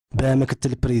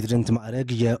በምክትል ፕሬዚዳንት ማዕረግ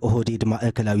የኦህዴድ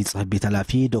ማዕከላዊ ጽሕፈት ቤት ኃላፊ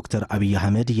ዶክተር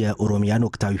አህመድ የኦሮሚያን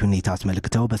ወቅታዊ ሁኔታ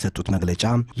አስመልክተው በሰጡት መግለጫ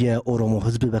የኦሮሞ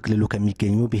ሕዝብ በክልሉ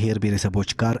ከሚገኙ ብሔር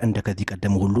ብሔረሰቦች ጋር እንደከዚህ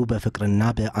ቀደም ሁሉ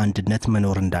በፍቅርና በአንድነት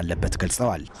መኖር እንዳለበት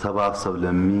ገልጸዋል። ሰባብ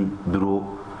ሰብለሚ ድሮ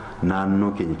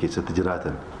ናኖ ኬኝ ከሰት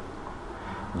ጅራተን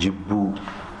ጅቡ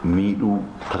ሚዱ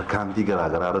ተርካንቲ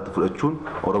ገራገራረት ፍለቹን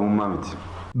ኦሮሞማ ምት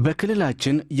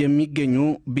በክልላችን የሚገኙ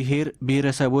ብሔር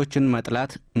ብሔረሰቦችን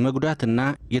መጥላት መጉዳትና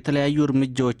የተለያዩ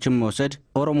እርምጃዎችን መውሰድ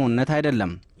ኦሮሞነት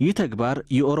አይደለም። ይህ ተግባር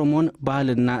የኦሮሞን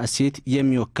ባህልና እሴት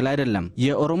የሚወክል አይደለም።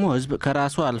 የኦሮሞ ሕዝብ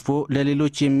ከራሱ አልፎ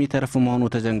ለሌሎች የሚተርፍ መሆኑ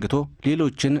ተዘንግቶ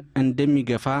ሌሎችን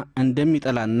እንደሚገፋ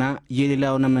እንደሚጠላና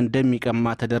የሌላውንም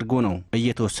እንደሚቀማ ተደርጎ ነው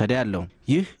እየተወሰደ ያለው።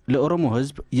 ይህ ለኦሮሞ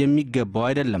ሕዝብ የሚገባው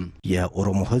አይደለም።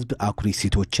 የኦሮሞ ሕዝብ አኩሪ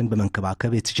እሴቶችን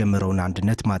በመንከባከብ የተጀመረውን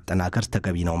አንድነት ማጠናከር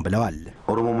ተገቢ ነው ብለዋል።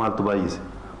 ኦሮሞ ማልቱ ባይስ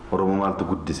ኦሮሞ ማልቱ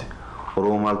ጉድስ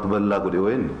ኦሮሞ ማልቱ በላ ጉዴ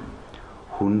ወይን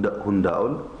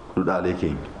ሁንዳኡል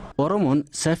ዱዳሌኬኝ ኦሮሞን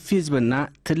ሰፊ ሕዝብና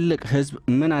ትልቅ ሕዝብ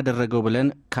ምን አደረገው ብለን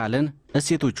ካለን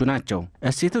እሴቶቹ ናቸው።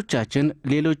 እሴቶቻችን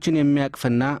ሌሎችን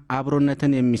የሚያቅፍና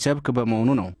አብሮነትን የሚሰብክ በመሆኑ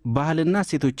ነው። ባህልና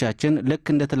እሴቶቻችን ልክ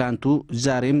እንደ ትላንቱ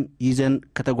ዛሬም ይዘን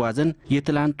ከተጓዘን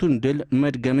የትላንቱን ድል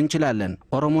መድገም እንችላለን።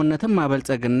 ኦሮሞነትን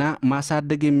ማበልጸግና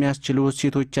ማሳደግ የሚያስችሉ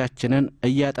እሴቶቻችንን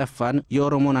እያጠፋን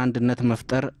የኦሮሞን አንድነት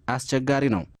መፍጠር አስቸጋሪ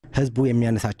ነው። ህዝቡ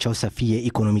የሚያነሳቸው ሰፊ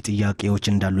የኢኮኖሚ ጥያቄዎች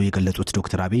እንዳሉ የገለጹት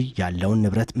ዶክተር ያለውን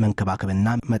ንብረት መንከባከብና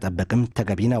መጠበቅም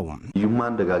ተገቢ ነው።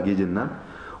 ይማን ደጋጌጅና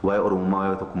ዋይ ኦሮሞማ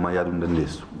ዋይ ተኩማ ያሉ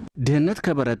እንደነሱ ድህነት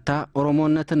ከበረታ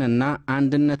ኦሮሞነትንና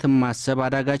አንድነትን ማሰብ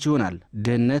አዳጋች ይሆናል።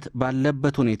 ድህነት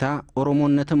ባለበት ሁኔታ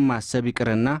ኦሮሞነትን ማሰብ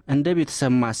ይቅርና እንደ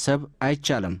ቤተሰብ ማሰብ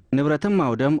አይቻልም። ንብረትን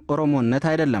ማውደም ኦሮሞነት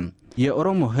አይደለም።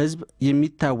 የኦሮሞ ህዝብ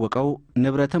የሚታወቀው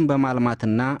ንብረትን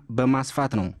በማልማትና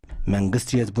በማስፋት ነው። መንግስት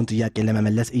የህዝቡን ጥያቄ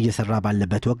ለመመለስ እየሰራ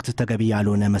ባለበት ወቅት ተገቢ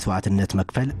ያልሆነ መስዋዕትነት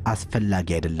መክፈል አስፈላጊ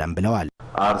አይደለም ብለዋል።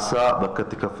 አርሳ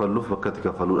በከት ከፈሉ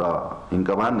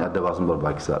እንቀማን ያደባሱን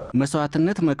በርባኪሳ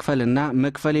መስዋዕትነት መክፈልና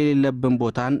መክፈል የሌለብን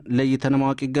ቦታን ለይተን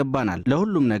ማወቅ ይገባናል።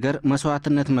 ለሁሉም ነገር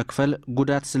መስዋዕትነት መክፈል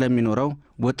ጉዳት ስለሚኖረው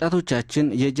ወጣቶቻችን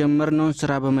የጀመርነውን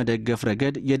ስራ በመደገፍ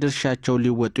ረገድ የድርሻቸውን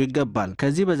ሊወጡ ይገባል።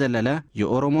 ከዚህ በዘለለ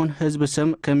የኦሮሞን ህዝብ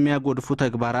ስም ከሚያጎድፉ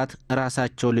ተግባራት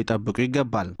ራሳቸውን ሊጠብቁ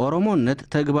ይገባል። ኦሮሞነት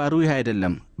ተግባሩ ይህ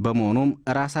አይደለም። በመሆኑም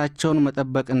ራሳቸውን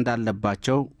መጠበቅ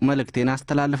እንዳለባቸው መልእክቴን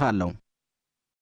አስተላልፋለሁ።